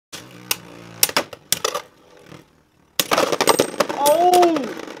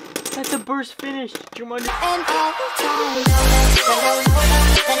That's a burst finish, Jormuntor.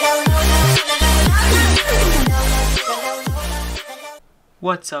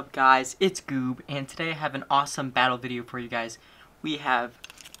 What's up, guys? It's Goob, and today I have an awesome battle video for you guys. We have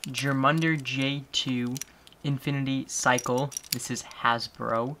Jormuntor J2 Infinity Cycle. This is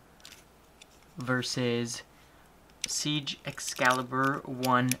Hasbro versus Sieg Xcalibur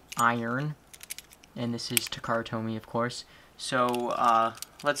 1 Iron, and this is Takara, of course. So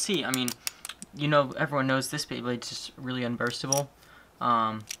let's see. I mean, you know, everyone knows this Beyblade's just really unburstable,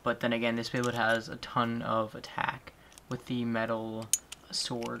 but then again, this Beyblade has a ton of attack with the metal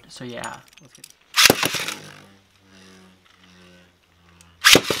sword. So yeah, let's get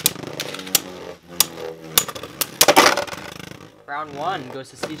round one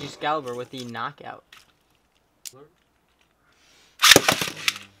goes to Sieg Xcalibur with the knockout.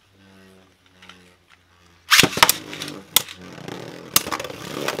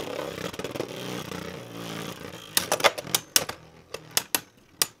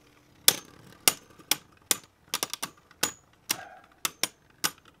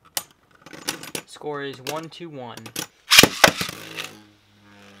 Score is 1-1.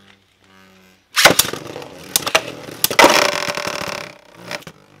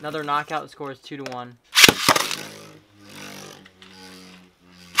 Another knockout. Score is 2-1.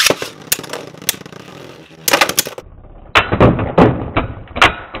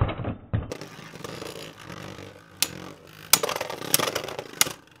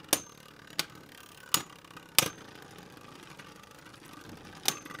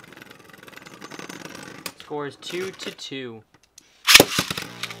 Score is 2-2.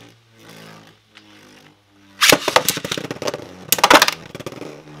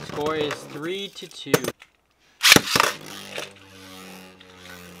 Score is 3-2.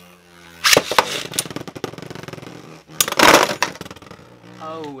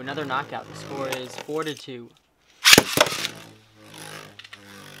 Oh, another knockout. The score is 4-2.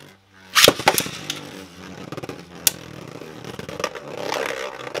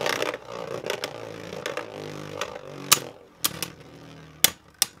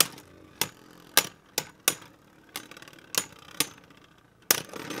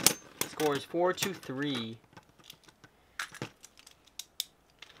 Score is 4-3.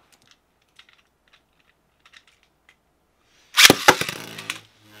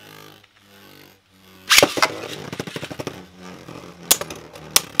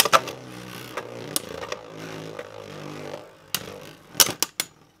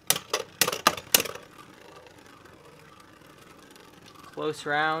 Close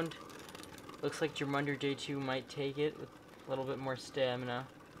round. Looks like Jormuntor J2 might take it with a little bit more stamina.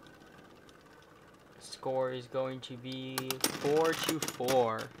 Score is going to be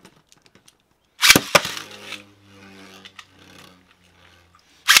 4-4.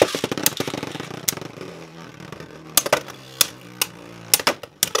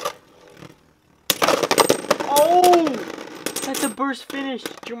 Oh, that's a burst finish.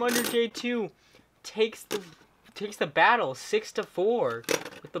 Jormuntor J2 takes the battle 6-4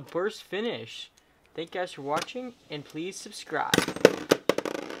 with the burst finish. Thank you guys for watching, and please subscribe.